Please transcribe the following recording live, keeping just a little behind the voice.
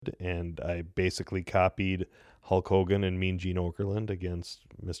and I basically copied Hulk Hogan and Mean Gene Okerlund against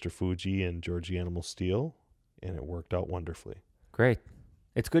Mr. Fuji and Georgie Animal Steel, and it worked out wonderfully. Great.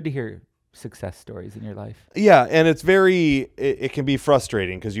 It's good to hear success stories in your life. Yeah, and it's it can be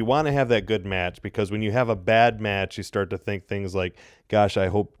frustrating because you want to have that good match, because when you have a bad match, you start to think things like, gosh, I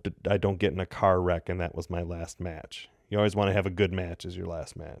hope I don't get in a car wreck and that was my last match. You always want to have a good match as your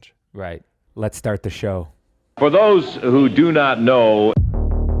last match. Right. Let's start the show. For those who do not know,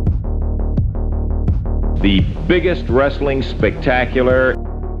 the biggest wrestling spectacular,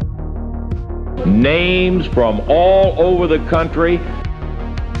 names from all over the country,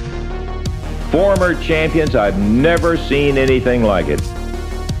 former champions, I've never seen anything like it.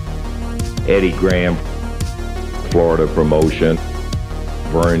 Eddie Graham, Florida Promotion,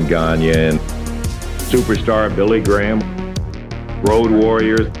 Vern Gagne, superstar Billy Graham, Road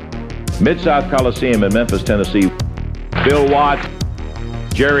Warriors, Mid-South Coliseum in Memphis, Tennessee, Bill Watts,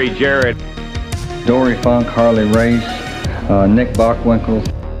 Jerry Jarrett, Dory Funk, Harley Race, Nick Bockwinkel.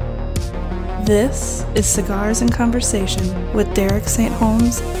 This is Cigars and Conversation with Derek St.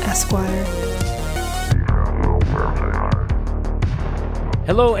 Holmes, Esquire.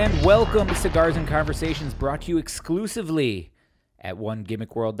 Hello and welcome to Cigars and Conversations, brought to you exclusively at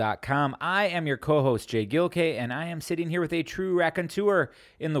OneGimmickWorld.com. I am your co-host, Jay Gilkay, and I am sitting here with a true raconteur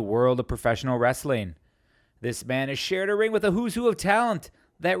in the world of professional wrestling. This man has shared a ring with a who's who of talent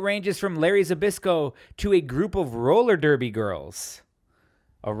that ranges from Larry Zbyszko to a group of roller derby girls.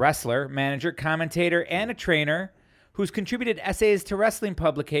 A wrestler, manager, commentator, and a trainer who's contributed essays to wrestling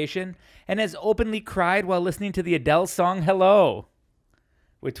publication and has openly cried while listening to the Adele song Hello.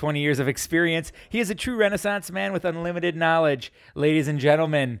 With 20 years of experience, he is a true Renaissance man with unlimited knowledge. Ladies and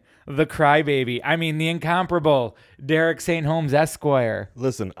gentlemen, the crybaby, the incomparable, Derek St. Holmes, Esquire.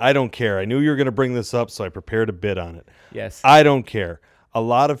 Listen, I don't care. I knew you were going to bring this up, so I prepared a bit on it. Yes. I don't care. A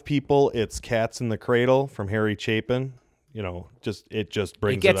lot of people, it's Cats in the Cradle from Harry Chapin. You know, it just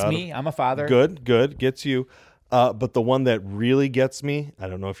brings it out. It gets me. I'm a father. Good. Gets you. But the one that really gets me, I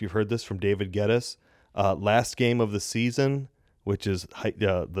don't know if you've heard this from David Geddes, last game of the season, which is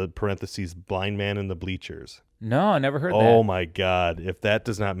the parentheses blind man in the bleachers. No, I never heard that. Oh my God. If that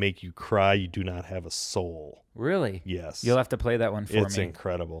does not make you cry, you do not have a soul. Really? Yes. You'll have to play that one for me. It's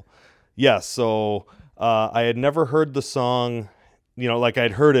incredible. Yes. So I had never heard the song, like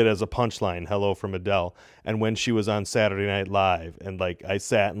I'd heard it as a punchline, Hello from Adele. And when she was on Saturday Night Live and I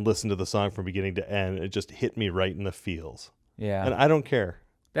sat and listened to the song from beginning to end, it just hit me right in the feels. Yeah. And I don't care.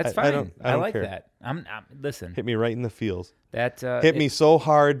 That's fine. I don't like care. that. I'm listen. Hit me right in the feels. That hit me so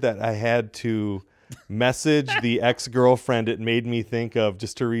hard that I had to message the ex-girlfriend it made me think of,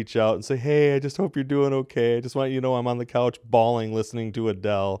 just to reach out and say, hey, I just hope you're doing okay. I just want you to know I'm on the couch bawling listening to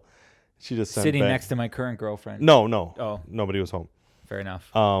Adele. She just sent sitting back. next to my current girlfriend. No. Oh. Nobody was home. Fair enough.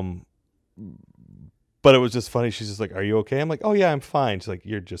 But it was just funny. She's just like, are you okay? I'm like, oh yeah, I'm fine. She's like,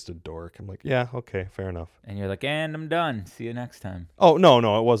 you're just a dork. I'm like, yeah, okay, fair enough. And you're like, and I'm done. See you next time. Oh,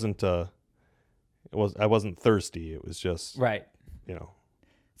 no, it wasn't I wasn't thirsty. It was just right.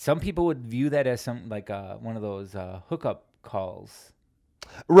 Some people would view that as one of those hookup calls.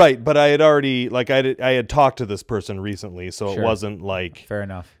 Right, but I had already I had talked to this person recently, so Sure. It wasn't like fair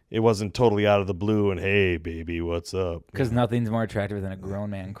enough. It wasn't totally out of the blue and hey baby, what's up? Because nothing's more attractive than a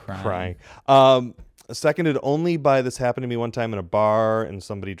grown man crying. Seconded only by, this happened to me one time in a bar and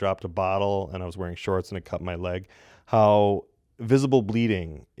somebody dropped a bottle and I was wearing shorts and it cut my leg. How visible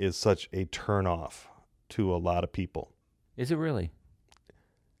bleeding is such a turnoff to a lot of people. Is it really?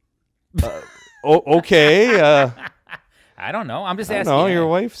 Okay. I don't know. I'm just I asking. don't know. Your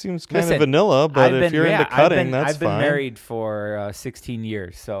wife seems kind of vanilla, but if you're into cutting, that's fine. I've been married for 16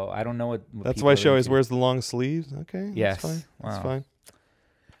 years, so I don't know what that's why she always wears the long sleeves. Okay. Yes. That's fine. Wow. That's fine.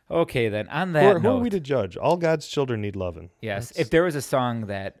 Okay, then. On that note, who are we to judge? All God's children need loving. Yes. If there was a song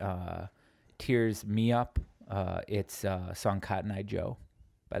that tears me up, it's a song Cotton Eye Joe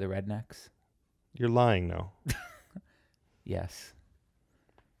by the Rednecks. You're lying now. Yes.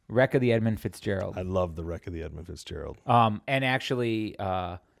 Wreck of the Edmund Fitzgerald. I love the Wreck of the Edmund Fitzgerald. And actually,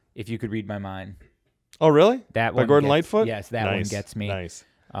 if you could read my mind. Oh, really? That by one Gordon gets, Lightfoot? Yes, that one gets me. Nice.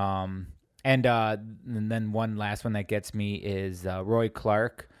 And then one last one that gets me is Roy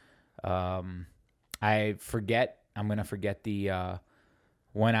Clark. I'm going to forget the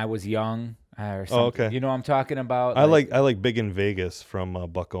When I Was Young or something. Oh, okay. You know what I'm talking about? I like Big in Vegas from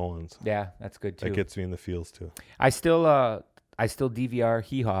Buck Owens. Yeah, that's good too. That gets me in the feels too. I still DVR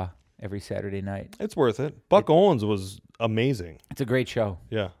Hee Haw every Saturday night. It's worth it. Buck Owens was amazing. It's a great show.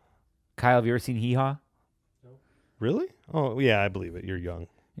 Yeah. Kyle, have you ever seen Hee Haw? Really? Oh, yeah, I believe it. You're young.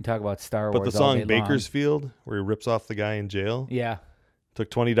 You talk about Star Wars. But the song Bakersfield, where he rips off the guy in jail. Yeah. Took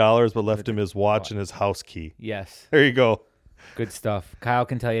 $20, but left him his watch and his house key. Yes. There you go. Good stuff. Kyle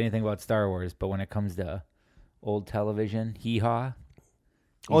can tell you anything about Star Wars, but when it comes to old television, hee-haw.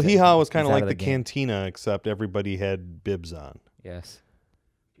 Well, Hee-Haw was kind he's of out like of the the game. cantina, except everybody had bibs on. Yes.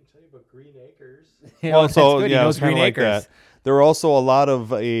 I can tell you about Green Acres. Yeah, Well, that's so good. He yeah, it knows was kind of Green like Acres. that. There were also a lot of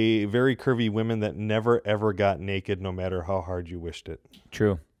very curvy women that never ever got naked, no matter how hard you wished it.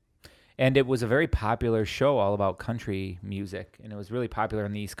 True. And it was a very popular show all about country music, and it was really popular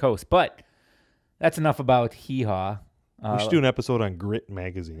on the East Coast. But that's enough about Hee-Haw. We should do an episode on Grit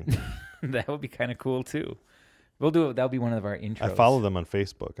magazine. That would be kind of cool, too. We'll do it. That'll be one of our intros. I follow them on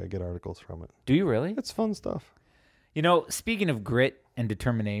Facebook. I get articles from it. Do you really? It's fun stuff. You know, speaking of grit and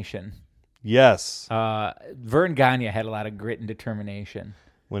determination, Yes. Vern Gagne had a lot of grit and determination.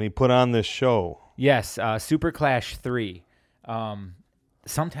 When he put on this show. Yes, Super Clash 3.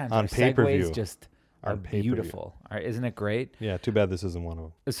 Sometimes On our pay-per-view. segues just are On pay-per-view. beautiful. Isn't it great? Yeah, too bad this isn't one of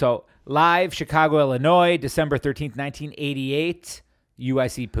them. So, live, Chicago, Illinois, December 13th, 1988,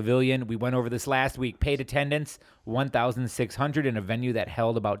 UIC Pavilion. We went over this last week. Paid attendance, 1,600 in a venue that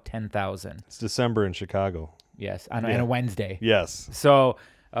held about 10,000. It's December in Chicago. Yes, on Yeah. a Wednesday. Yes. So,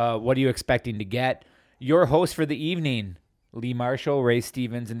 what are you expecting to get? Your host for the evening, Lee Marshall, Ray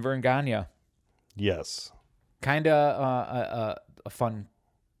Stevens, and Vern Gagne. Yes. Kind of a fun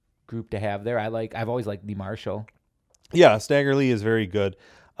group to have there. I've always liked Lee Marshall. Yeah, Stagger Lee is very good.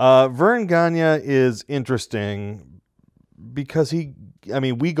 Vern Gagne is interesting because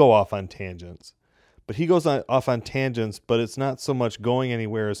we go off on tangents, but he goes off on tangents, but it's not so much going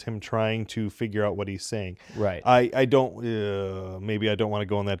anywhere as him trying to figure out what he's saying. Right. I don't, maybe I don't want to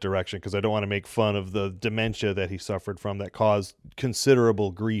go in that direction because I don't want to make fun of the dementia that he suffered from that caused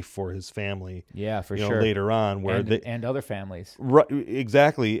considerable grief for his family. Yeah, for you know, sure. later on where and other families. Right,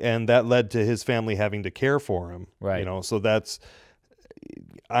 exactly, and that led to his family having to care for him. Right. You know, so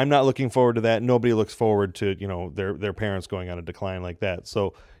I'm not looking forward to that. Nobody looks forward to, you know, their parents going on a decline like that.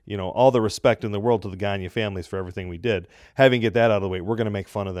 So, you know, all the respect in the world to the Gagne families for everything we did. Having get that out of the way, we're going to make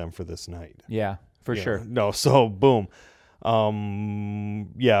fun of them for this night. Yeah, for You sure. know? No, so boom.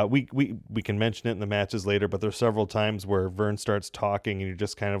 Yeah, we can mention it in the matches later, but there's several times where Vern starts talking and you're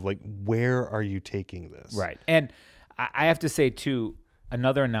just kind of like, where are you taking this? Right. And I have to say, too,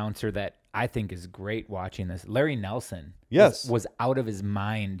 another announcer that I think is great watching this, Larry Nelson. Yes. Was out of his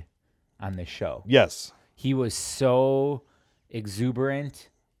mind on this show. Yes. He was so exuberant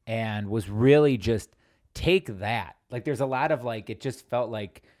and was really just take that. Like there's a lot of like, it just felt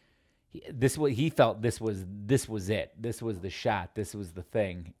like he felt this was it. This was the shot. This was the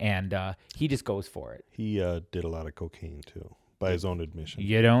thing. And he just goes for it. He did a lot of cocaine too, by his own admission.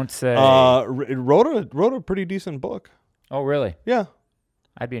 You don't say. Wrote a pretty decent book. Oh, really? Yeah.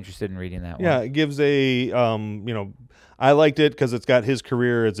 I'd be interested in reading that one. Yeah, it gives I liked it because it's got his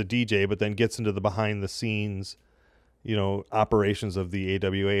career as a DJ, but then gets into the behind the scenes, operations of the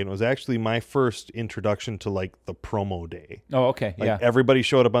AWA. And it was actually my first introduction to like the promo day. Oh, okay. Like yeah. everybody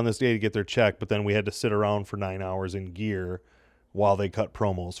showed up on this day to get their check, but then we had to sit around for 9 hours in gear while they cut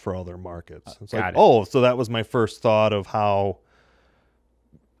promos for all their markets. It's like, so that was my first thought of how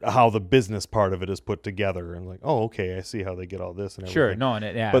the business part of it is put together, and like, oh, okay, I see how they get all this and everything. Sure, no,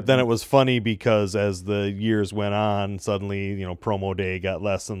 and yeah. But then it was funny because as the years went on, suddenly, promo day got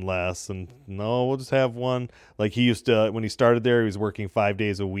less and less, and no, we'll just have one. Like he used to, when he started there, he was working 5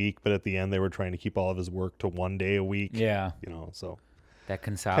 days a week, but at the end they were trying to keep all of his work to 1 day a week. Yeah. So that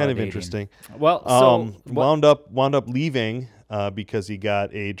consolidating. kind of interesting. Well, so wound up leaving because he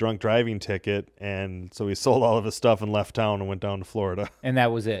got a drunk driving ticket, and so he sold all of his stuff and left town and went down to Florida. And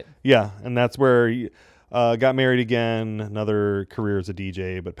that was it. Yeah, and that's where he got married again, another career as a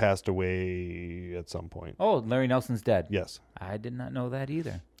DJ, but passed away at some point. Oh, Larry Nelson's dead. Yes. I did not know that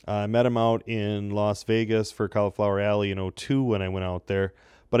either. I met him out in Las Vegas for Cauliflower Alley in 2002 when I went out there,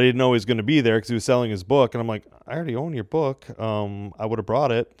 but I didn't know he was going to be there because he was selling his book, and I'm like, I already own your book. I would have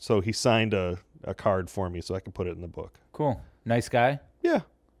brought it. So he signed a card for me so I could put it in the book. Cool. Nice guy? Yeah,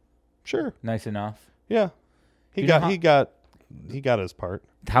 sure. Nice enough. Yeah. He got his part.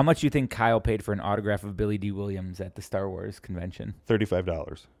 How much do you think Kyle paid for an autograph of Billy D. Williams at the Star Wars convention?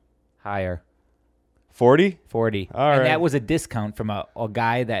 $35. Higher. 40? 40. All and right. that was a discount from a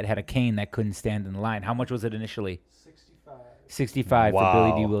guy that had a cane that couldn't stand in the line. How much was it initially? 65 Wow. for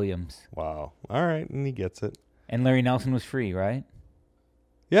Billy D. Williams. Wow. All right, and he gets it. And Larry Nelson was free, right?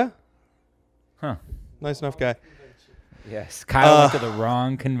 Yeah. Huh. Nice enough guy. Yes. Kyle went to the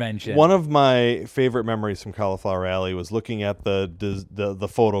wrong convention. One of my favorite memories from Cauliflower Alley was looking at the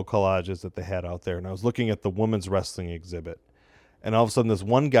photo collages that they had out there, and I was looking at the women's wrestling exhibit. And all of a sudden, this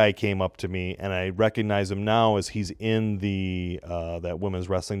one guy came up to me, and I recognize him now as he's in the that women's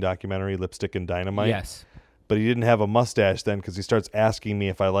wrestling documentary, Lipstick and Dynamite. Yes. But he didn't have a mustache then because he starts asking me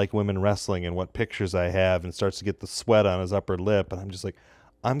if I like women wrestling and what pictures I have, and starts to get the sweat on his upper lip. And I'm just like,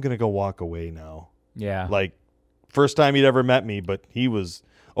 I'm going to go walk away now. Yeah. Like, first time he'd ever met me, but he was,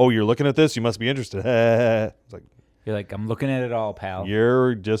 oh, you're looking at this? You must be interested. It's like, You're like, I'm looking at it all, pal.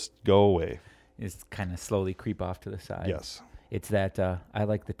 you're just go away. It's kind of slowly creep off to the side. Yes. It's that I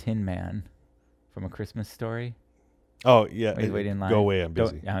like the Tin Man from A Christmas Story. Oh, yeah. He's waiting in line. Go away. I'm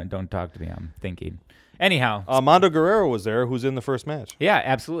busy. Don't talk to me. I'm thinking. Anyhow. Mondo Guerrero was there, who's in the first match. Yeah,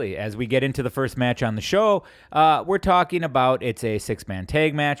 absolutely. As we get into the first match on the show, we're talking about it's a 6-man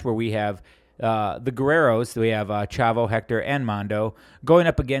tag match where we have the Guerreros. We have Chavo, Hector, and Mondo going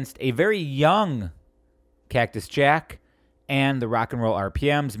up against a very young Cactus Jack and the Rock and Roll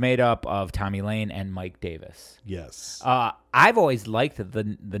RPMs made up of Tommy Lane and Mike Davis. Yes. I've always liked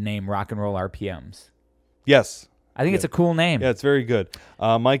the name Rock and Roll RPMs. Yes. I think it's a cool name. Yeah, it's very good.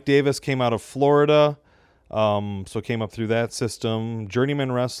 Mike Davis came out of Florida, so came up through that system.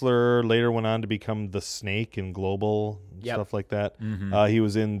 Journeyman wrestler, later went on to become the Snake in Global, stuff like that. Mm-hmm. He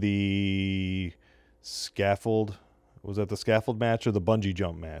was in the scaffold. Was that the scaffold match or the bungee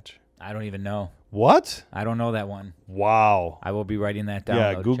jump match? I don't even know. What? I don't know that one. Wow. I will be writing that down.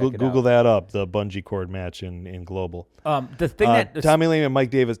 Yeah, though. Google that up, the bungee cord match in Global. The thing that Tommy Lane and Mike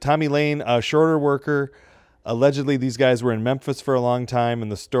Davis. Tommy Lane, a shorter worker. Allegedly, these guys were in Memphis for a long time,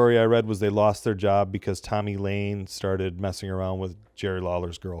 and the story I read was they lost their job because Tommy Lane started messing around with Jerry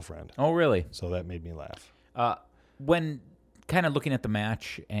Lawler's girlfriend. Oh, really? So that made me laugh. When kind of looking at the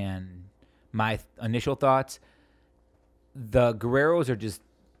match and my initial thoughts, the Guerreros are just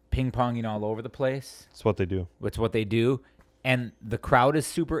ping-ponging all over the place. That's what they do. It's what they do. And the crowd is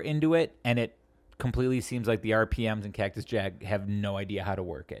super into it, and it completely seems like the RPMs and Cactus Jack have no idea how to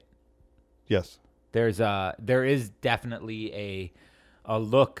work it. Yes. There is definitely a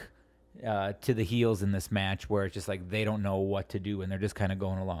look to the heels in this match where it's just like they don't know what to do, and they're just kind of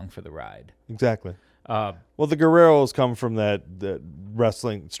going along for the ride. Exactly. Well, the Guerreros come from that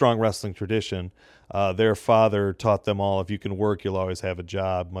strong wrestling tradition. Their father taught them all, if you can work, you'll always have a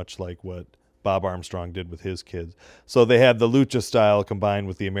job, much like what Bob Armstrong did with his kids. So they had the lucha style combined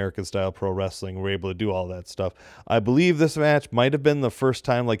with the American style pro wrestling. We're able to do all that stuff. I believe this match might have been the first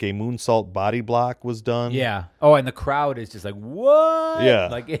time like a moonsault body block was done. Yeah. Oh, and the crowd is just like, what? Yeah.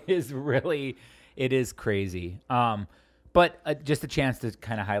 Like it is crazy. But just a chance to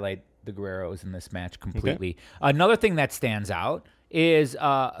kind of highlight the Guerreros in this match completely. Okay. Another thing that stands out is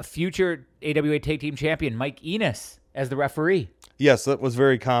future AWA Tag Team Champion Mike Enos as the referee. Yes, that was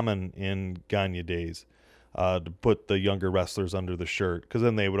very common in Gagne days, to put the younger wrestlers under the shirt, because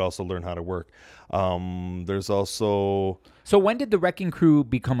then they would also learn how to work. There's also... So when did the Wrecking Crew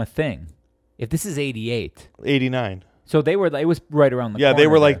become a thing? If this is 88. 89. So it was right around the corner. Yeah, they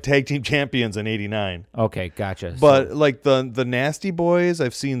were there. like tag team champions in 89. Okay, gotcha. But like the Nasty Boys,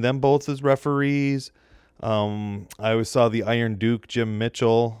 I've seen them both as referees. I always saw the Iron Duke, Jim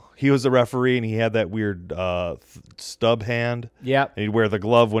Mitchell. He was a referee, and he had that weird stub hand. Yeah. He'd wear the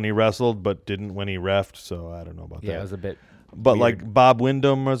glove when he wrestled, but didn't when he reffed, so I don't know about that. Yeah, it was a bit But weird. like Bob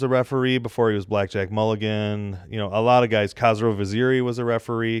Windham was a referee before he was Blackjack Mulligan. You know, a lot of guys. Khosrow Vaziri was a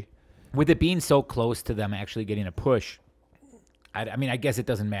referee. With it being so close to them actually getting a push, I mean, I guess it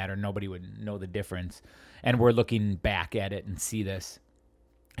doesn't matter. Nobody would know the difference. And we're looking back at it and see this,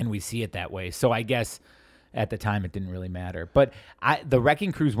 and we see it that way. So I guess at the time it didn't really matter. But the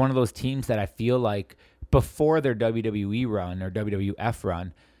Wrecking Crew is one of those teams that I feel like before their WWE run or WWF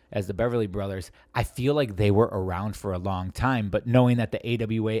run as the Beverly Brothers, I feel like they were around for a long time. But knowing that the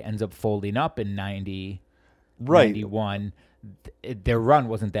AWA ends up folding up in 90, Right. 91, their run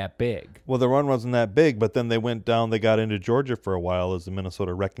wasn't that big. Well, the run wasn't that big, but then they went down. They got into Georgia for a while as the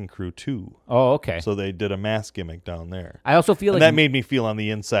Minnesota Wrecking Crew 2. Oh, okay. So they did a mask gimmick down there. I also feel And like that made me feel on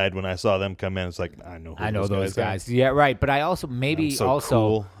the inside when I saw them come in. It's like, I know those guys. Yeah, right. But I also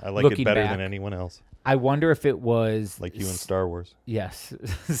Cool. I like it better than anyone else. I wonder if it was like you in Star Wars. Yes,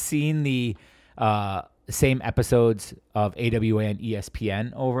 seeing the same episodes of AWA and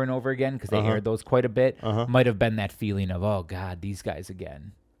ESPN over and over again because they aired those quite a bit. Might have been that feeling of, oh God, these guys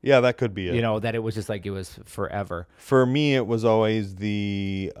again. Yeah, that could be it. You know, that it was just like it was forever. For me, it was always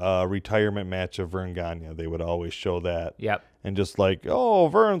the retirement match of Vern Gagne. They would always show that. Yep. And just like, oh,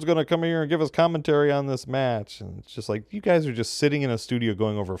 Vern's going to come here and give us commentary on this match. And it's just like, you guys are just sitting in a studio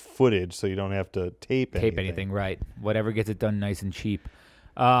going over footage so you don't have to tape anything. Right. Whatever gets it done nice and cheap.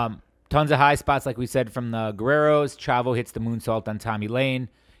 Tons of high spots, like we said, from the Guerreros. Chavo hits the moonsault on Tommy Lane,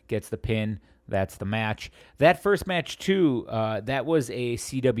 gets the pin. That's the match. That first match, too, that was a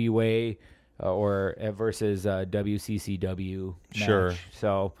CWA or versus WCCW match. Sure.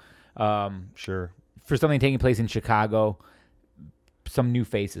 So, Sure. for something taking place in Chicago, some new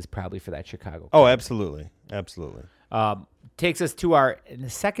faces probably for that Chicago. Oh, absolutely. Absolutely. Takes us to our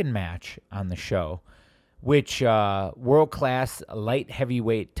second match on the show, which world-class light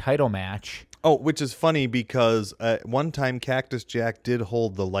heavyweight title match. Oh, which is funny because at one time Cactus Jack did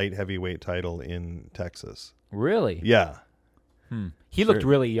hold the light heavyweight title in Texas. Really? Yeah. He looked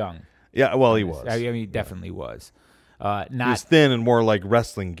really young. Yeah, well, he was. I mean, he definitely was. He was Not thin and more like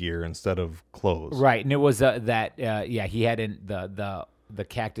wrestling gear instead of clothes. right, and it was he hadn't the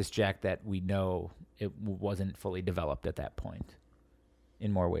Cactus Jack that we know. It wasn't fully developed at that point,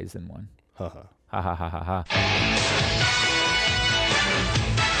 in more ways than one. Haha. Ha ha ha ha ha.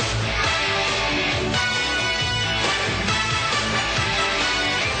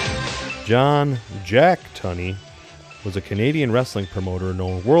 John Jack Tunney was a Canadian wrestling promoter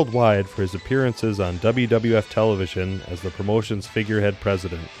known worldwide for his appearances on WWF television as the promotion's figurehead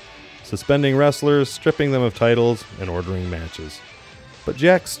president, suspending wrestlers, stripping them of titles, and ordering matches. But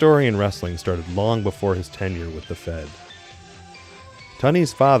Jack's story in wrestling started long before his tenure with the Fed.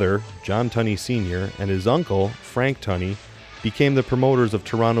 Tunney's father, John Tunney Sr., and his uncle, Frank Tunney, became the promoters of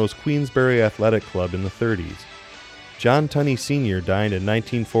Toronto's Queensbury Athletic Club in the 30s. John Tunney Sr. died in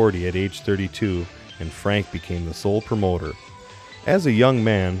 1940 at age 32, and Frank became the sole promoter. As a young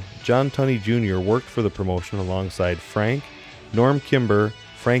man, John Tunney Jr. worked for the promotion alongside Frank, Norm Kimber,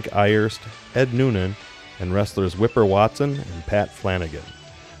 Frank Ayerst, Ed Noonan, and wrestlers Whipper Watson and Pat Flanagan.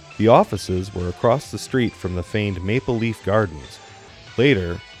 The offices were across the street from the famed Maple Leaf Gardens.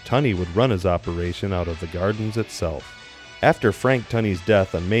 Later, Tunney would run his operation out of the gardens itself. After Frank Tunney's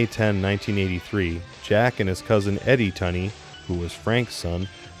death on May 10, 1983, Jack and his cousin Eddie Tunney, who was Frank's son,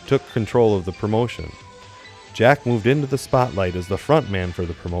 took control of the promotion. Jack moved into the spotlight as the front man for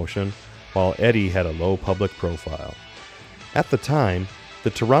the promotion, while Eddie had a low public profile. At the time, the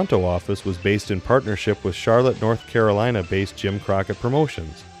Toronto office was based in partnership with Charlotte, North Carolina-based Jim Crockett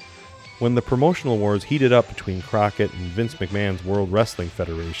Promotions. When the promotional wars heated up between Crockett and Vince McMahon's World Wrestling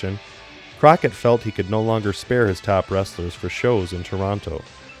Federation, Crockett felt he could no longer spare his top wrestlers for shows in Toronto.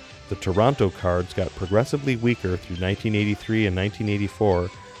 The Toronto cards got progressively weaker through 1983 and 1984,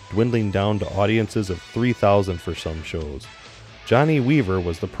 dwindling down to audiences of 3,000 for some shows. Johnny Weaver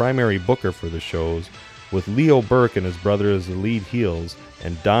was the primary booker for the shows, with Leo Burke and his brother as the lead heels,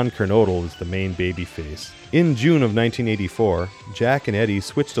 and Don Kernodle as the main babyface. In June of 1984, Jack and Eddie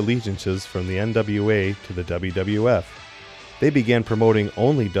switched allegiances from the NWA to the WWF. They began promoting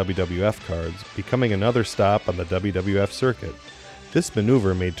only WWF cards, becoming another stop on the WWF circuit. This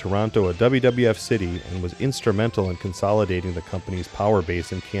maneuver made Toronto a WWF city and was instrumental in consolidating the company's power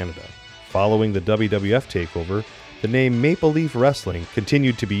base in Canada. Following the WWF takeover, the name Maple Leaf Wrestling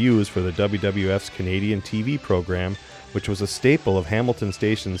continued to be used for the WWF's Canadian TV program, which was a staple of Hamilton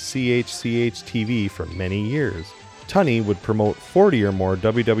Station's CHCH TV for many years. Tunney would promote 40 or more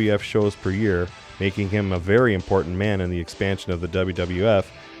WWF shows per year, making him a very important man in the expansion of the WWF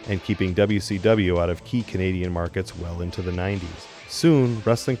and keeping WCW out of key Canadian markets well into the 90s. Soon,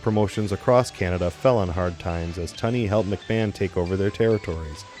 wrestling promotions across Canada fell on hard times as Tunney helped McMahon take over their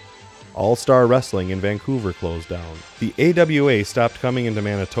territories. All-Star Wrestling in Vancouver closed down. The AWA stopped coming into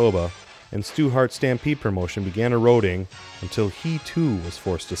Manitoba, and Stu Hart's Stampede promotion began eroding until he too was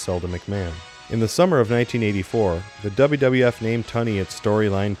forced to sell to McMahon. In the summer of 1984, the WWF named Tunney its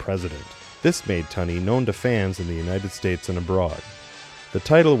storyline president. This made Tunney known to fans in the United States and abroad. The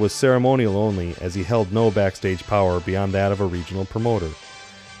title was ceremonial only, as he held no backstage power beyond that of a regional promoter.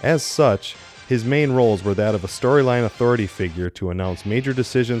 As such, his main roles were that of a storyline authority figure to announce major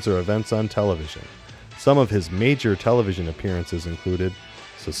decisions or events on television. Some of his major television appearances included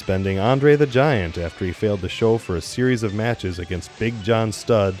suspending Andre the Giant after he failed to show for a series of matches against Big John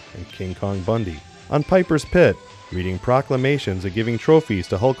Studd and King Kong Bundy. On Piper's Pit, reading proclamations and giving trophies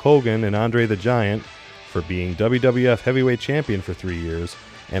to Hulk Hogan and Andre the Giant for being WWF Heavyweight Champion for 3 years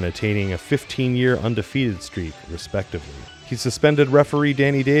and attaining a 15-year undefeated streak, respectively. He suspended referee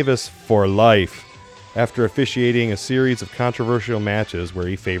Danny Davis for life after officiating a series of controversial matches where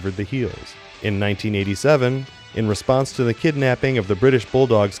he favored the heels. In 1987, in response to the kidnapping of the British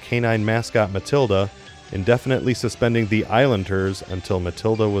Bulldogs' canine mascot Matilda, indefinitely suspending the Islanders until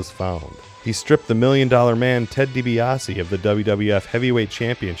Matilda was found. He stripped the $1 Million Man Ted DiBiase of the WWF Heavyweight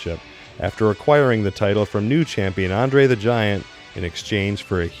Championship after acquiring the title from new champion Andre the Giant in exchange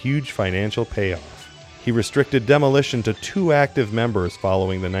for a huge financial payoff. He restricted demolition to 2 active members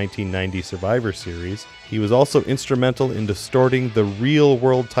following the 1990 Survivor Series. He was also instrumental in distorting the real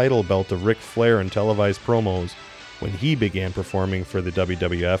world title belt of Ric Flair in televised promos when he began performing for the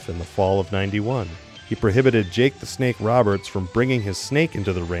WWF in the fall of '91. He prohibited Jake the Snake Roberts from bringing his snake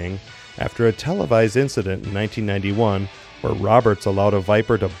into the ring after a televised incident in 1991 where Roberts allowed a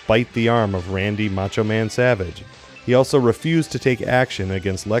viper to bite the arm of Randy Macho Man Savage. He also refused to take action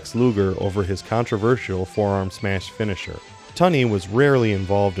against Lex Luger over his controversial forearm smash finisher. Tunney was rarely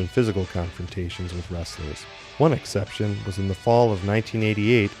involved in physical confrontations with wrestlers. One exception was in the fall of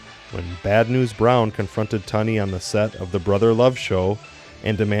 1988 when Bad News Brown confronted Tunney on the set of the Brother Love show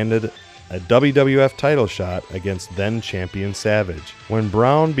and demanded a WWF title shot against then-champion Savage. When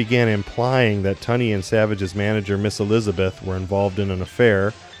Brown began implying that Tunney and Savage's manager Miss Elizabeth were involved in an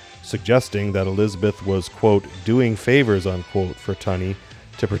affair, suggesting that Elizabeth was, quote, doing favors, unquote, for Tunney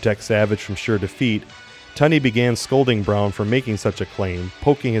to protect Savage from sure defeat, Tunney began scolding Brown for making such a claim,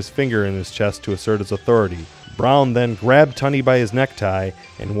 poking his finger in his chest to assert his authority. Brown then grabbed Tunney by his necktie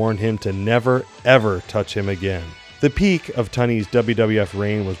and warned him to never, ever touch him again. The peak of Tunney's WWF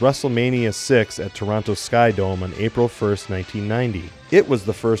reign was WrestleMania 6 at Toronto Sky Dome on April 1st, 1990. It was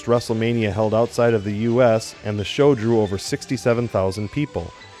the first WrestleMania held outside of the U.S., and the show drew over 67,000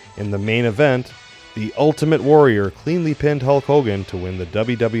 people. In the main event, the Ultimate Warrior cleanly pinned Hulk Hogan to win the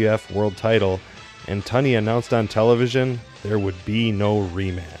WWF World title, and Tunney announced on television there would be no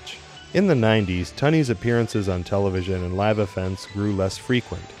rematch. In the 90s, Tunney's appearances on television and live events grew less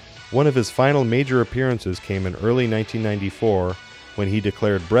frequent. One of his final major appearances came in early 1994 when he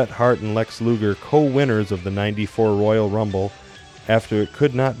declared Bret Hart and Lex Luger co-winners of the '94 Royal Rumble after it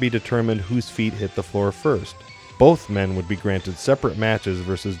could not be determined whose feet hit the floor first. Both men would be granted separate matches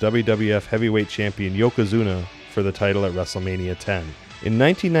versus WWF Heavyweight Champion Yokozuna for the title at WrestleMania 10. In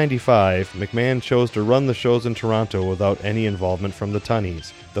 1995, McMahon chose to run the shows in Toronto without any involvement from the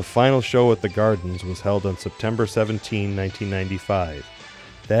Tunneys. The final show at the Gardens was held on September 17, 1995.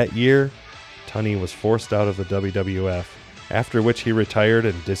 That year, Tunney was forced out of the WWF, after which he retired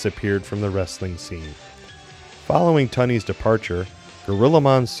and disappeared from the wrestling scene. Following Tunney's departure, Gorilla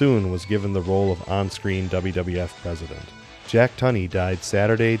Monsoon was given the role of on-screen WWF president. Jack Tunney died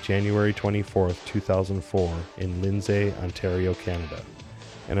Saturday, January 24, 2004, in Lindsay, Ontario, Canada.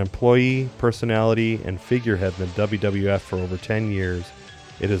 An employee, personality, and figurehead in the WWF for over 10 years,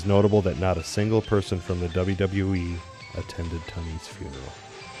 it is notable that not a single person from the WWE attended Tunney's funeral.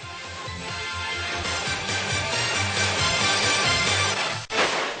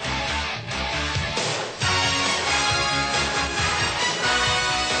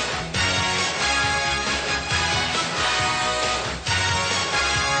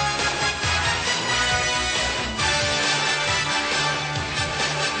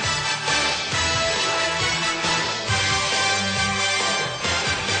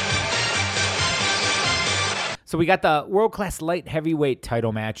 So we got the world-class light heavyweight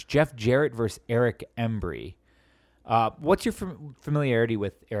title match, Jeff Jarrett versus Eric Embry. What's your familiarity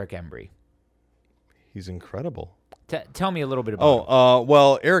with Eric Embry? He's incredible. Tell me a little bit about him.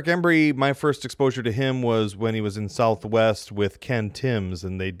 Well, Eric Embry, my first exposure to him was when he was in Southwest with Ken Timms,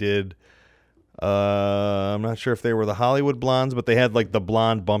 and they did, I'm not sure if they were the Hollywood Blondes, but they had like the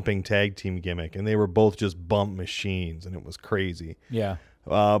blonde bumping tag team gimmick, and they were both just bump machines, and it was crazy. Yeah.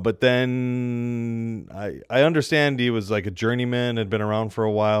 But then I understand he was like a journeyman, had been around for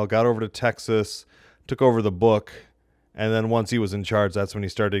a while, got over to Texas, took over the book, and then once he was in charge, that's when he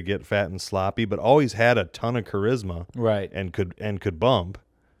started to get fat and sloppy, but always had a ton of charisma, right? And could bump,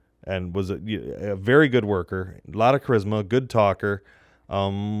 and was a very good worker, a lot of charisma, good talker.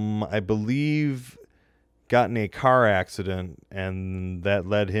 I believe got in a car accident, and that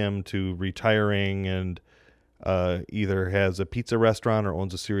led him to retiring and. Either has a pizza restaurant or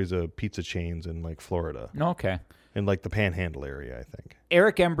owns a series of pizza chains in like Florida. Okay. In like the Panhandle area, I think.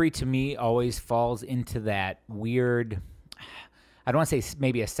 Eric Embry to me always falls into that weird, I don't want to say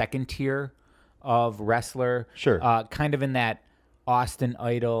maybe a second tier of wrestler. Sure. Kind of in that Austin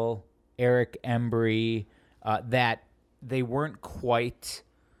Idol, Eric Embry, that they weren't quite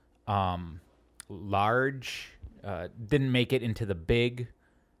large, didn't make it into the big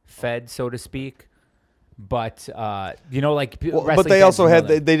Fed, so to speak. But like, but they also had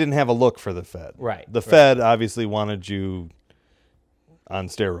they didn't have a look for the Fed. Right. The Fed obviously wanted you on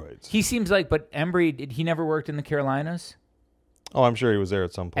steroids. He seems like, but Embry, he never worked in the Carolinas. Oh, I'm sure he was there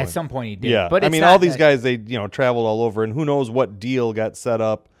at some point. At some point he did. Yeah, but I mean, all these guys, they traveled all over, and who knows what deal got set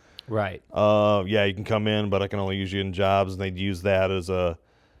up. Right. Yeah, you can come in, but I can only use you in jobs, and they'd use that as a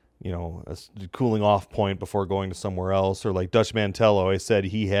cooling off point before going to somewhere else. Or like Dutch Mantello, I said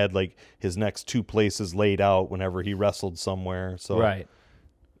he had like his next 2 places laid out whenever he wrestled somewhere. So Right.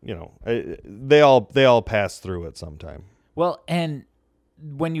 They all pass through it sometime. Well, and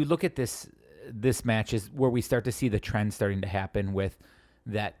when you look at this match is where we start to see the trend starting to happen with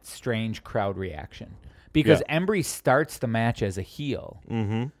that strange crowd reaction. Because Embry starts the match as a heel.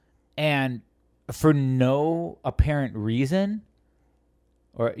 Mm-hmm. And for no apparent reason,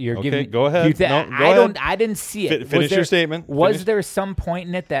 or you're Okay, giving go ahead. go ahead. I didn't see it. Finish your statement. Was there some point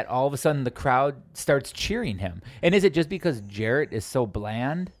in it that all of a sudden the crowd starts cheering him? And is it just because Jarrett is so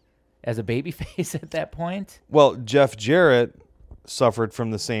bland as a babyface at that point? Well, Jeff Jarrett suffered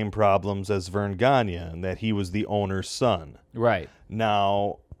from the same problems as Vern Gagne, and that he was the owner's son. Right.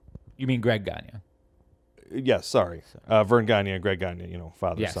 Now, You mean Greg Gagne? yes, sorry. Vern Gagne and Greg Gagne,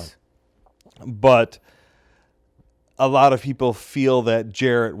 father, Yes. son. But a lot of people feel that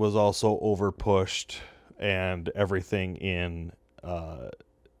Jarrett was also overpushed and everything in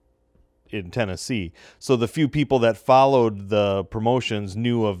Tennessee. So the few people that followed the promotions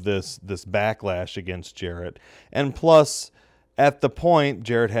knew of this backlash against Jarrett. And plus, at the point,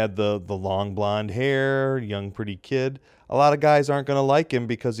 Jarrett had the long blonde hair, young pretty kid. A lot of guys aren't going to like him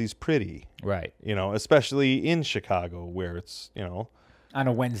because he's pretty. Right. Especially in Chicago where it's, On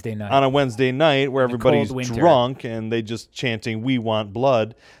a Wednesday night. on a Wednesday night where In a everybody's cold winter. drunk and they just chanting "We want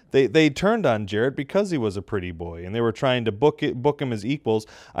blood." They turned on Jarrett because he was a pretty boy, and they were trying to book him as equals.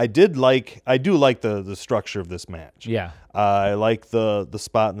 I do like the structure of this match. Yeah. I like the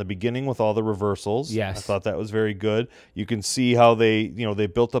spot in the beginning with all the reversals. Yes. I thought that was very good. You can see how they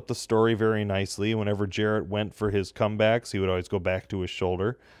built up the story very nicely. Whenever Jarrett went for his comebacks, he would always go back to his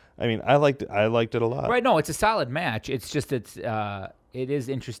shoulder. I mean, I liked it a lot. Right. No, it's a solid match. It's just it is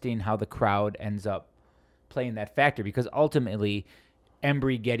interesting how the crowd ends up playing that factor, because ultimately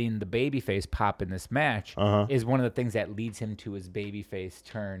Embry getting the babyface pop in this match is one of the things that leads him to his babyface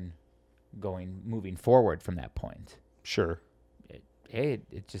turn moving forward from that point. Sure.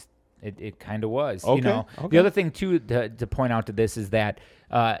 It kind of was. Okay, The other thing too to point out to this is that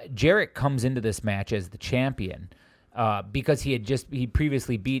Jarrett comes into this match as the champion because he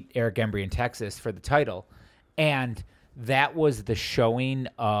previously beat Eric Embry in Texas for the title, and that was the showing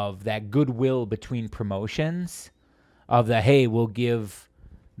of that goodwill between promotions of the, hey, we'll give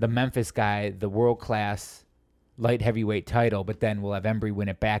the Memphis guy the world-class light heavyweight title, but then we'll have Embry win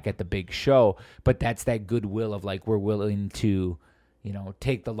it back at the big show. But that's that goodwill of like, we're willing to,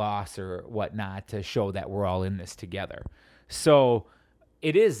 take the loss or whatnot to show that we're all in this together. So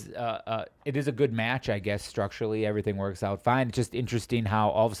it is a good match, I guess. Structurally, everything works out fine. It's just interesting how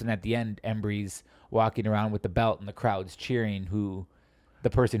all of a sudden at the end, Embry's walking around with the belt and the crowd's cheering the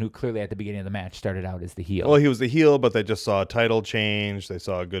person who clearly at the beginning of the match started out as the heel. Well, he was the heel, but they just saw a title change. They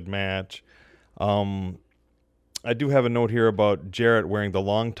saw a good match. I do have a note here about Jarrett wearing the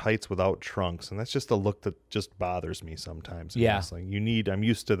long tights without trunks, and that's just a look that just bothers me sometimes. in Yeah. wrestling. I'm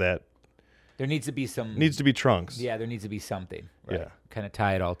used to that. There needs to be some... Needs to be trunks. Yeah, there needs to be something. Right? Yeah. Kind of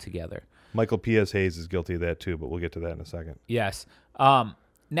tie it all together. Michael P.S. Hayes is guilty of that too, but we'll get to that in a second. Yes.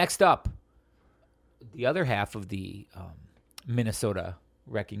 Next up, the other half of the Minnesota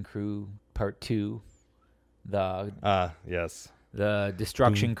Wrecking Crew Part 2, Yes. the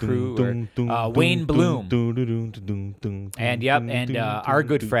Destruction Crew, Wayne Bloom. And our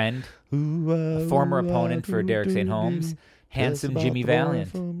good friend, a former opponent for Derek St. Holmes, handsome Jimmy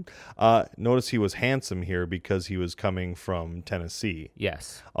Valiant. Notice he was handsome here because he was coming from Tennessee.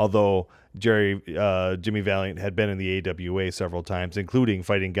 Yes. Although Jimmy Valiant had been in the AWA several times, including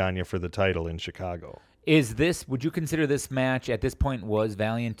fighting Gagne for the title in Chicago. Would you consider this match at this point, was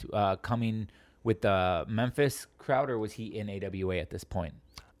Valiant coming with the Memphis crowd, or was he in AWA at this point?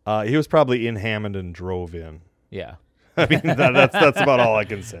 He was probably in Hammond and drove in. Yeah. I mean, that's about all I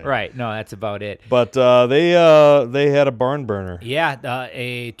can say. Right. No, that's about it. But they had a barn burner. Yeah,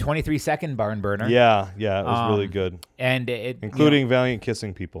 a 23-second barn burner. Yeah, it was really good. And including Valiant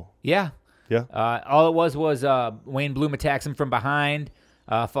kissing people. Yeah. Yeah. All it was Wayne Bloom attacks him from behind,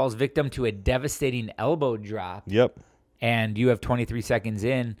 falls victim to a devastating elbow drop. Yep. And you have 23 seconds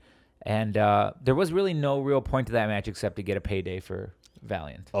in, and there was really no real point to that match except to get a payday for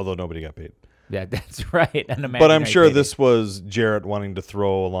Valiant. Although nobody got paid. Yeah, that's right. But I'm sure this was Jarrett wanting to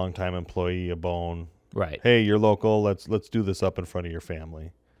throw a longtime employee a bone. Right. Hey, you're local. Let's do this up in front of your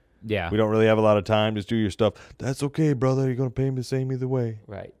family. Yeah. We don't really have a lot of time. Just do your stuff. That's okay, brother. You're gonna pay me the same either way.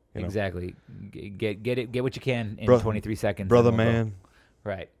 Right. You know? Exactly. Get what you can in 23 seconds. Brother, man.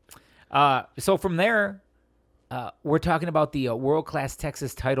 Right. So from there, we're talking about the World-Class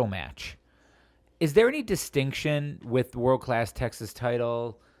Texas title match. Is there any distinction with World-Class Texas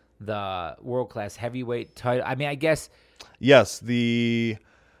title the World Class Heavyweight title. I mean, I guess. Yes,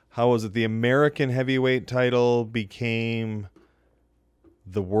 how was it? The American Heavyweight title became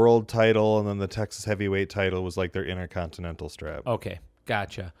the world title, and then the Texas Heavyweight title was like their Intercontinental strap. Okay,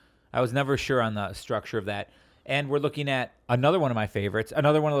 gotcha. I was never sure on the structure of that. And we're looking at another one of my favorites,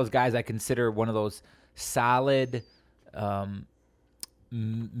 another one of those guys I consider one of those solid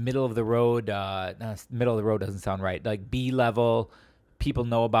middle of the road. Middle of the road doesn't sound right. Like B-level, people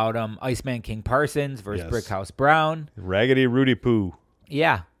know about him. Iceman King Parsons versus Brickhouse Brown. Raggedy Rudy Poo.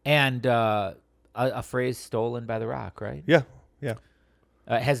 Yeah, and a phrase stolen by The Rock, right? Yeah.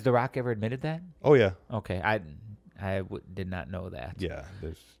 Has The Rock ever admitted that? Oh, yeah. Okay, I did not know that. Yeah.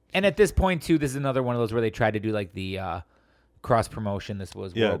 And at this point, too, this is another one of those where they tried to do like the cross promotion. This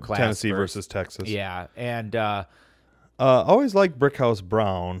was World Class. Tennessee versus Texas. Yeah, and always liked Brickhouse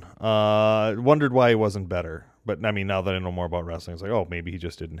Brown. Wondered why he wasn't better. But, I mean, now that I know more about wrestling, it's like, oh, maybe he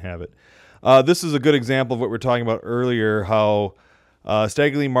just didn't have it. This is a good example of what we were talking about earlier, how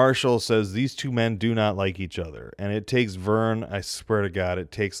Stagger Lee Marshall says these two men do not like each other. And it takes Vern, I swear to God,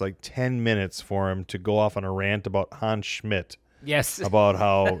 it takes like 10 minutes for him to go off on a rant about Hans Schmidt. Yes. About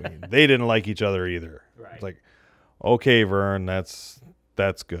how they didn't like each other either. Right. It's like, okay, Vern, that's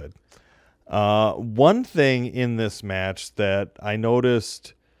good. One thing in this match that I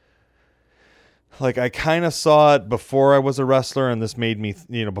noticed, like I kind of saw it before I was a wrestler, and this made me,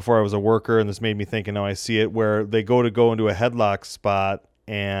 before I was a worker, and this made me think, and now I see it, where they go into a headlock spot,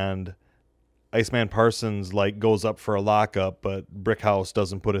 and Iceman Parsons like goes up for a lockup, but Brickhouse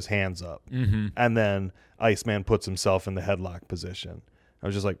doesn't put his hands up, and then Iceman puts himself in the headlock position. I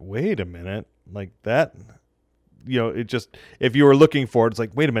was just like, wait a minute, like that. It just, if you were looking for it, it's like,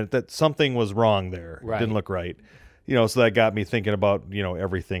 wait a minute, that something was wrong there. Right. It didn't look right. So that got me thinking about,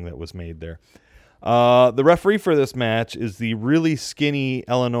 everything that was made there. The referee for this match is the really skinny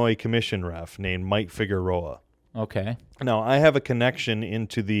Illinois commission ref named Mike Figueroa. Okay. Now, I have a connection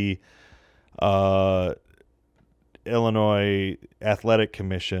into the Illinois Athletic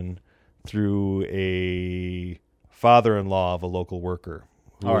Commission through a father-in-law of a local worker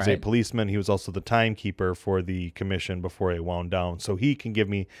who was a policeman. He was also the timekeeper for the commission before it wound down. So he can give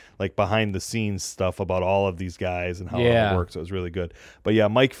me like behind-the-scenes stuff about all of these guys and how it all works. It was really good. But yeah,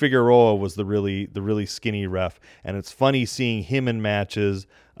 Mike Figueroa was the really skinny ref, and it's funny seeing him in matches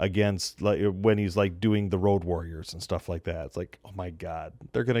against like when he's like doing the Road Warriors and stuff like that. It's like, oh my God,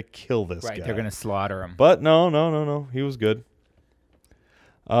 they're gonna kill this guy. They're gonna slaughter him. But no, he was good.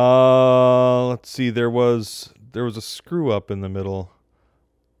 Let's see. There was a screw up in the middle,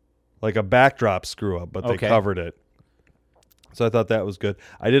 like a backdrop screw up, but they covered it. So I thought that was good.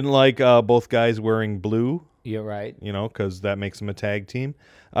 I didn't like both guys wearing blue. You're right. Because that makes them a tag team.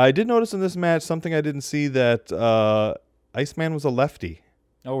 I did notice in this match something I didn't see, that Iceman was a lefty.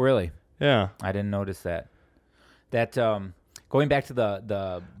 Oh, really? Yeah. I didn't notice that. That going back to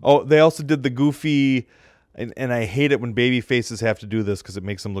the Oh, they also did the goofy. And I hate it when baby faces have to do this because it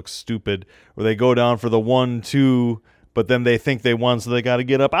makes them look stupid, where they go down for the 1-2, but then they think they won, so they got to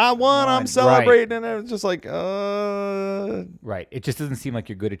get up. I won, I'm celebrating. And it's just like, Right. It just doesn't seem like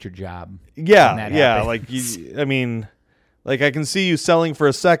you're good at your job. Yeah. Like I can see you selling for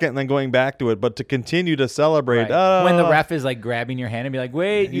a second and then going back to it, but to continue to celebrate. When the ref is like grabbing your hand and be like,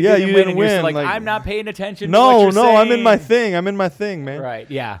 wait, you didn't win. And you're like, I'm not paying attention to what you're saying. I'm in my thing, man. Right,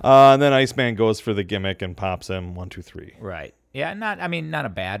 yeah. And then Iceman goes for the gimmick and pops him 1, 2, 3. Right. Yeah, not a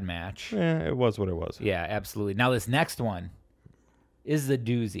bad match. Yeah, it was what it was. Yeah, absolutely. Now this next one is the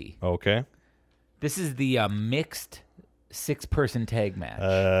doozy. Okay. This is the mixed 6-person tag match.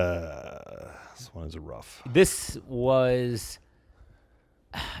 This one is rough.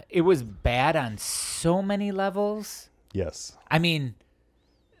 It was bad on so many levels. Yes. I mean,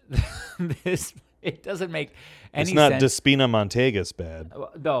 it doesn't make any sense. It's not Despina Montegas bad.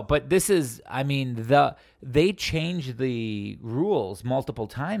 No, but this is, they changed the rules multiple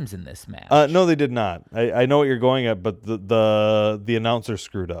times in this match. No, they did not. I know what you're going at, but the announcer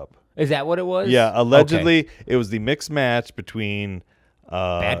screwed up. Is that what it was? Yeah, allegedly it was the mixed match between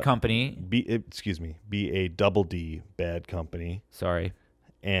Bad Company. B-A-double-D Bad Company. Sorry.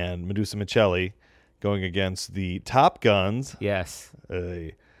 And Medusa Michelli going against the Top Guns. Yes.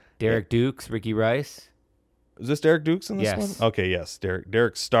 Derek Dukes, Ricky Rice. Is this Derek Dukes in this one? Okay, yes.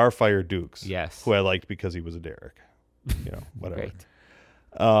 Derek Starfire Dukes. Yes. Who I liked because he was a Derek. Whatever. Great.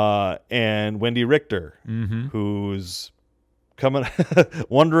 And Wendy Richter, who's coming,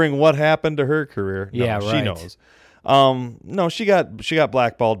 wondering what happened to her career. No, yeah, right. She knows. No, she got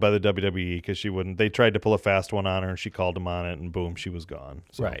blackballed by the WWE because she wouldn't. They tried to pull a fast one on her, and she called them on it, and boom, she was gone.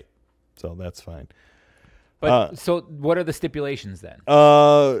 So, right. So that's fine. But so what are the stipulations then?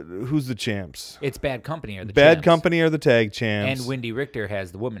 Who's the champs? It's Bad Company or the Bad champs. Company are the tag champs. And Wendy Richter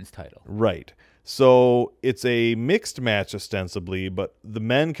has the women's title. Right. So it's a mixed match ostensibly, but the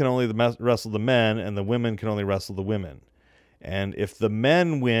men can only wrestle the men, and the women can only wrestle the women. And if the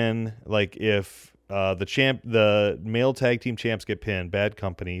men win, like if the male tag team champs get pinned, Bad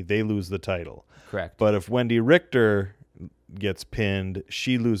Company, they lose the title. Correct. But if Wendy Richter gets pinned,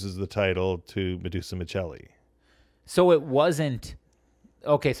 she loses the title to Medusa Michelli. So it wasn't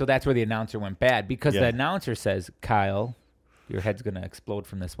okay. So that's where the announcer went bad because the announcer says, "Kyle, your head's gonna explode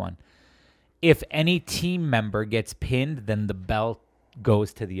from this one. If any team member gets pinned, then the belt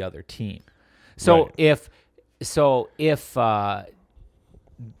goes to the other team. So Right. if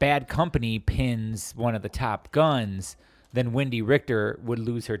Bad Company pins one of the Top Guns, then Wendy Richter would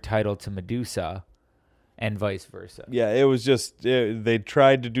lose her title to Medusa, and vice versa. Yeah, it was just they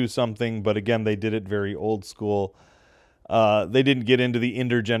tried to do something, but again, they did it very old school. They didn't get into the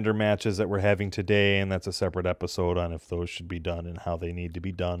intergender matches that we're having today, and that's a separate episode on if those should be done and how they need to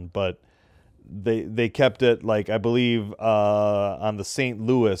be done. But they kept it, like, I believe on the St.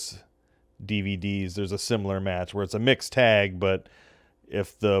 Louis DVDs, there's a similar match where it's a mixed tag, but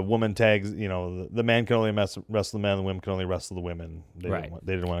if the woman tags, the man can only wrestle the men, the women can only wrestle the women. They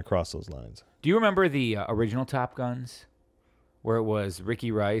didn't want to cross those lines. Do you remember the original Top Guns, where it was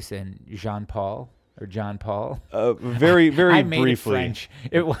Ricky Rice and Jean Paul or John Paul? Very, very I made briefly. It French.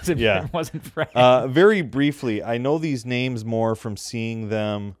 It wasn't. Yeah. It wasn't French. Very briefly, I know these names more from seeing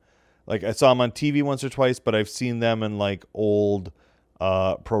them. Like, I saw them on TV once or twice, but I've seen them in like old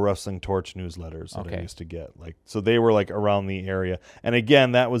Pro Wrestling Torch newsletters that I used to get. Like, so they were like around the area. And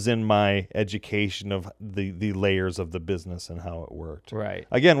again, that was in my education of the layers of the business and how it worked. Right.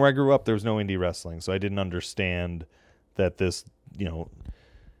 Again, where I grew up, there was no indie wrestling, so I didn't understand that this,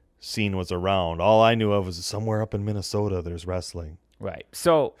 scene was around. All I knew of was somewhere up in Minnesota there's wrestling. Right.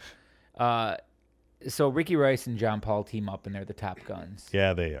 So Ricky Rice and John Paul team up, and they're the Top Guns.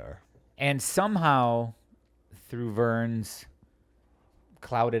 Yeah, they are. And somehow, through Vern's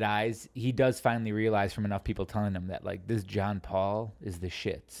clouded eyes, he does finally realize from enough people telling him that, like, this John Paul is the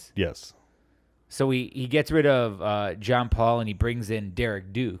shits. Yes. So he gets rid of John Paul and he brings in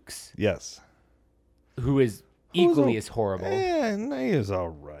Derek Dukes. Yes. Who is equally as horrible. Yeah, he is all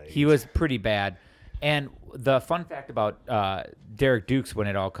right. He was pretty bad. And the fun fact about Derek Dukes, when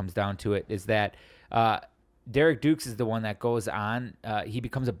it all comes down to it, is that Derek Dukes is the one that goes on. He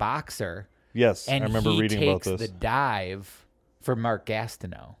becomes a boxer. Yes, and I remember reading about this. he takes the dive for Mark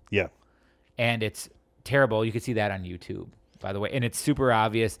Gastineau. Yeah. And it's terrible. You can see that on YouTube, by the way. And it's super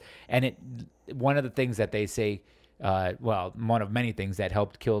obvious. And one of the things that they say, one of many things that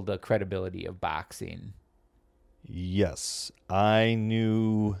helped kill the credibility of boxing. Yes. I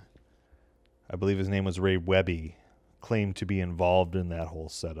believe his name was Ray Webby, claimed to be involved in that whole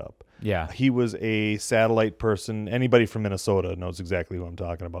setup. Yeah. He was a satellite person. Anybody from Minnesota knows exactly who I'm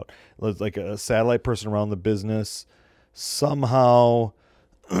talking about. It was like a satellite person around the business. Somehow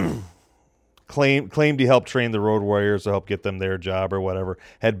claimed he helped train the Road Warriors to help get them their job or whatever.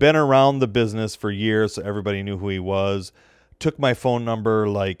 Had been around the business for years, so everybody knew who he was. Took my phone number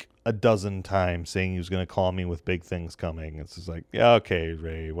like a dozen times, saying he was going to call me with big things coming. It's just like, yeah, okay,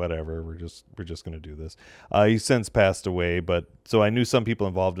 Ray, whatever. We're just going to do this. He's since passed away, but so I knew some people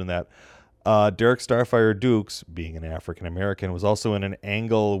involved in that. Derek Starfire Dukes, being an African American, was also in an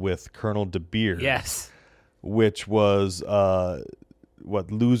angle with Colonel De Beers. Yes. Which was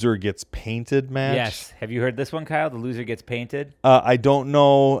what loser gets painted match. Yes. Have you heard this one, Kyle? The loser gets painted? I don't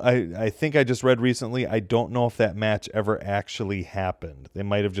know. I think I just read recently. I don't know if that match ever actually happened. They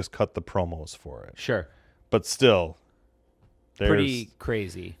might have just cut the promos for it. Sure. But still, pretty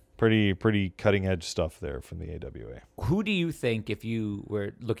crazy. Pretty cutting edge stuff there from the AWA. Who do you think, if you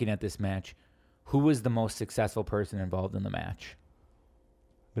were looking at this match, who was the most successful person involved in the match?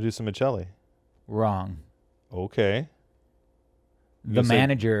 Medusa Michelli. Wrong. Okay. The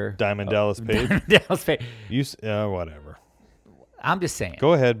manager. Diamond Dallas Page. Diamond Dallas Page. Whatever. I'm just saying.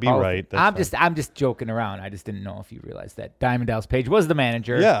 Go ahead, be right. That's I'm just joking around. I just didn't know if you realized that Diamond Dallas Page was the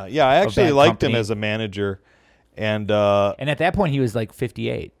manager. Yeah. I actually Bad liked Company. him as a manager, and at that point he was like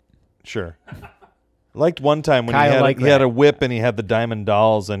 58. Sure. Liked one time when Kyle he had a whip and he had the diamond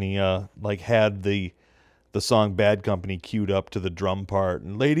dolls and he had the song Bad Company queued up to the drum part,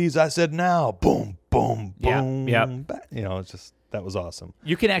 and ladies, I said now, boom, boom, boom. Yep. It's just, that was awesome.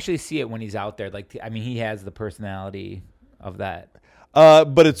 You can actually see it when he's out there. Like, I mean, he has the personality of that.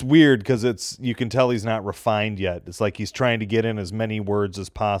 But it's weird because you can tell he's not refined yet. It's like he's trying to get in as many words as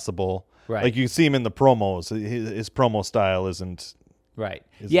possible. Right. Like you see him in the promos. His promo style isn't Right.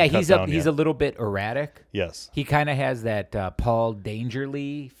 is Yeah, cut he's down he's yet. a little bit erratic. Yes. He kind of has that Paul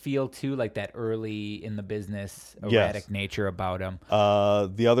Dangerly feel too, like that early in the business erratic nature about him.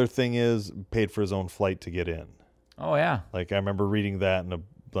 The other thing is paid for his own flight to get in. Oh yeah. Like I remember reading that and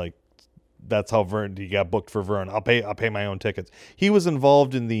that's how Vern he got booked for Vern. I'll pay my own tickets. He was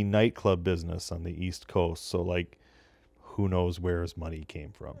involved in the nightclub business on the East Coast, so like who knows where his money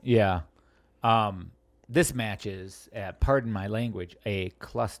came from. Yeah. This match is, pardon my language, a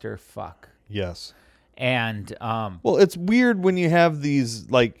clusterfuck. Yes. And Well, it's weird when you have these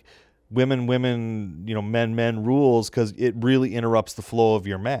like women, men rules because it really interrupts the flow of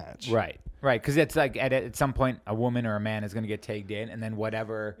your match. right, because it's like at some point a woman or a man is going to get tagged in, and then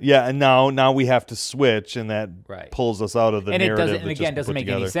whatever. Yeah, and now we have to switch, and that pulls us out of the And it narrative. doesn't make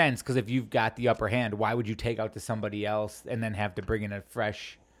any sense because if you've got the upper hand, why would you take out to somebody else and then have to bring in a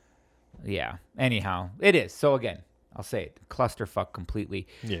fresh? Yeah. Anyhow, it is. So again, I'll say it, clusterfuck completely.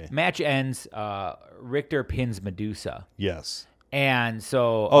 Yeah. Match ends. Richter pins Medusa. Yes. And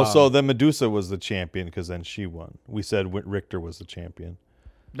so. So then Medusa was the champion because then she won. We said Richter was the champion.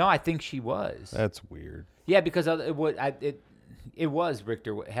 No, I think she was. That's weird. Yeah, because it was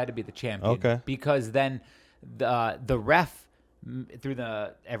Richter had to be the champion. Okay. Because then the ref through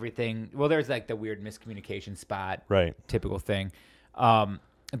the everything. Well, there's like the weird miscommunication spot. Right. Typical thing.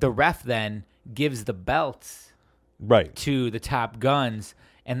 The ref then gives the belts Right. to the Top Guns,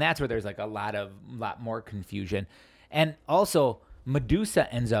 and that's where there's like a lot more confusion. And also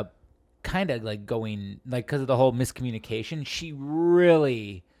Medusa ends up kind of like going like because of the whole miscommunication, she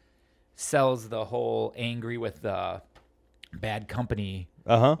really sells the whole angry with the Bad Company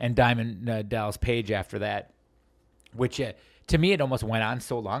and Diamond Dallas Page after that, which to me it almost went on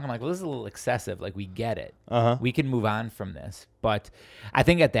so long. I'm like, well, this is a little excessive. Like, we get it. We can move on from this. But I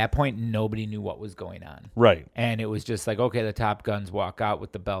think at that point nobody knew what was going on. Right. And it was just like, okay, the Top Guns walk out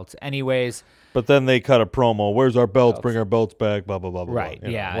with the belts anyways. But then they cut a promo. Where's our belts? Bring our belts back. Blah blah blah blah. Right. blah.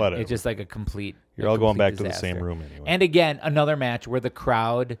 You know, Yeah. Whatever. It's just like a complete. You're all going back disaster. to the same room anyway. And again, another match where the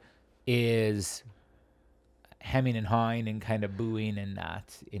crowd is hemming and hawing and kind of booing and not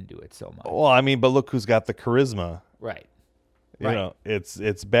into it so much. Well, I mean, but look who's got the charisma. Right. You know,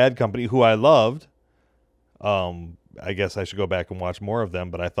 it's Bad Company, who I loved. I guess I should go back and watch more of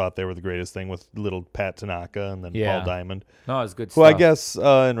them, but I thought they were the greatest thing with little Pat Tanaka and then Paul Diamond. No, it was good who stuff. I guess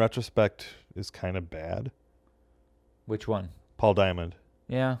in retrospect is kind of bad. Which one? Paul Diamond.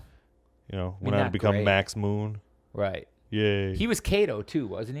 Yeah. You know, I mean, went on to not become great. Max Moon. Right. Yay. He was Kato too,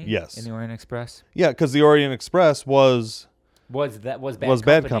 wasn't he? Yes. In the Orient Express. Yeah, because the Orient Express was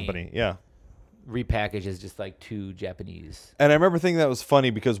Bad Company. Yeah. Repackaged as just like two Japanese. And I remember thinking that was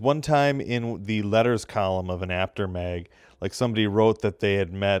funny because one time in the letters column of an After mag, like somebody wrote that they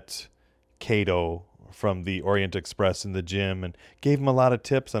had met Kato from the Orient Express in the gym and gave him a lot of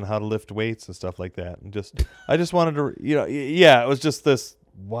tips on how to lift weights and stuff like that. And I just wanted to, it was just this,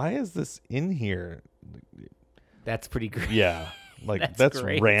 why is this in here? That's pretty great. Yeah. Like, that's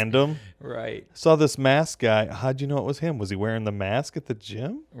great. random. Right. Saw this mask guy. How'd you know it was him? Was he wearing the mask at the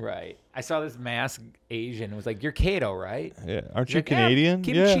gym? Right. I saw this masked Asian. It was like, you're Kato, right? Yeah. Aren't He's you like, Canadian?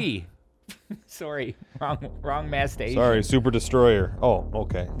 Yeah, kimchi. Sorry. Wrong masked Asian. Sorry, Super Destroyer. Oh,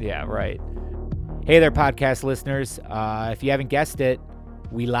 okay. Yeah, right. Hey there, podcast listeners. If you haven't guessed it,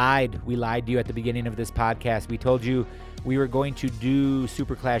 we lied. We lied to you at the beginning of this podcast. We told you we were going to do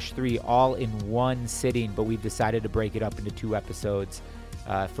Super Clash 3 all in one sitting, but we've decided to break it up into 2 episodes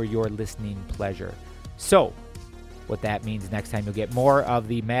for your listening pleasure. So, what that means next time, you'll get more of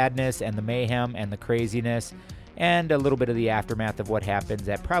the madness and the mayhem and the craziness and a little bit of the aftermath of what happens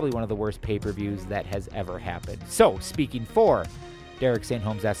at probably one of the worst pay-per-views that has ever happened. So, speaking for Derek St.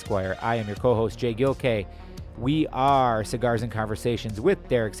 Holmes Esquire, I am your co-host, Jay Gilkay. We are Cigars and Conversations with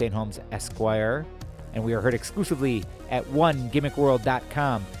Derek St. Holmes Esquire, and we are heard exclusively at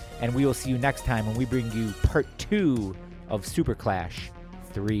onegimmickworld.com, and we will see you next time when we bring you part 2 of Super Clash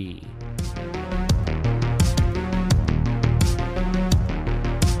 3.